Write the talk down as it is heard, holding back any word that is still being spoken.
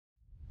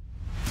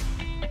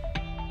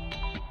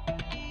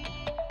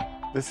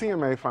The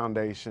CMA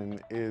Foundation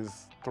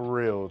is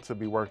thrilled to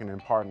be working in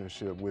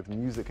partnership with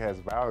Music Has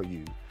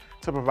Value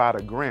to provide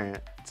a grant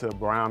to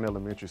Brown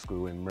Elementary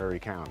School in Maury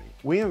County.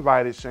 We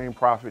invited Shane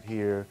Profitt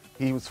here.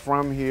 He was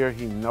from here,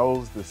 he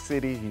knows the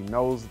city, he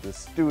knows the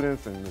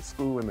students and the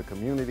school and the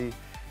community,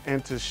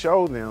 and to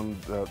show them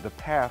the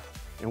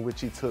path in which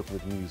he took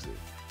with music,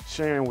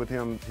 sharing with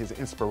him his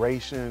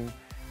inspiration,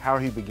 how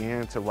he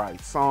began to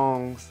write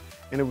songs,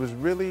 and it was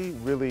really,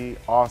 really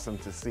awesome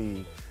to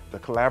see the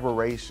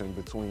collaboration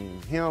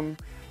between him,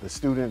 the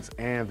students,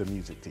 and the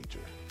music teacher.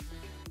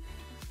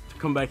 To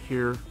come back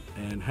here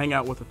and hang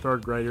out with the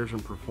third graders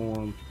and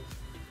perform,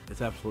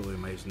 it's absolutely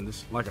amazing.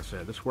 This, like I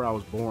said, this is where I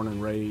was born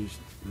and raised.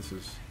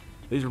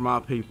 These are my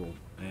people,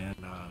 and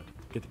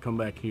get to come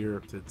back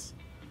here, it's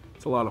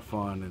a lot of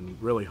fun and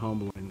really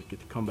humbling. Get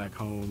to come back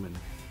home and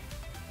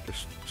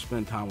just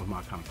spend time with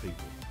my kind of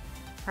people.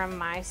 From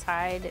my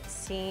side,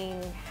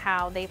 seeing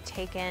how they've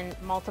taken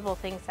multiple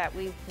things that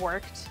we've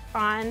worked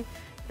on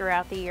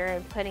throughout the year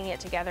and putting it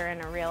together in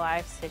a real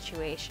life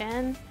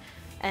situation,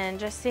 and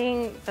just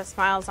seeing the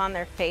smiles on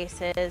their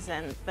faces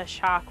and the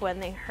shock when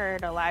they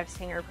heard a live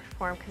singer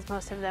perform, because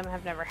most of them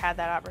have never had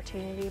that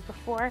opportunity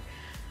before.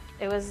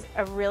 It was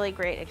a really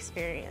great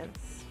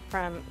experience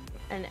from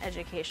an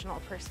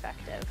educational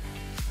perspective.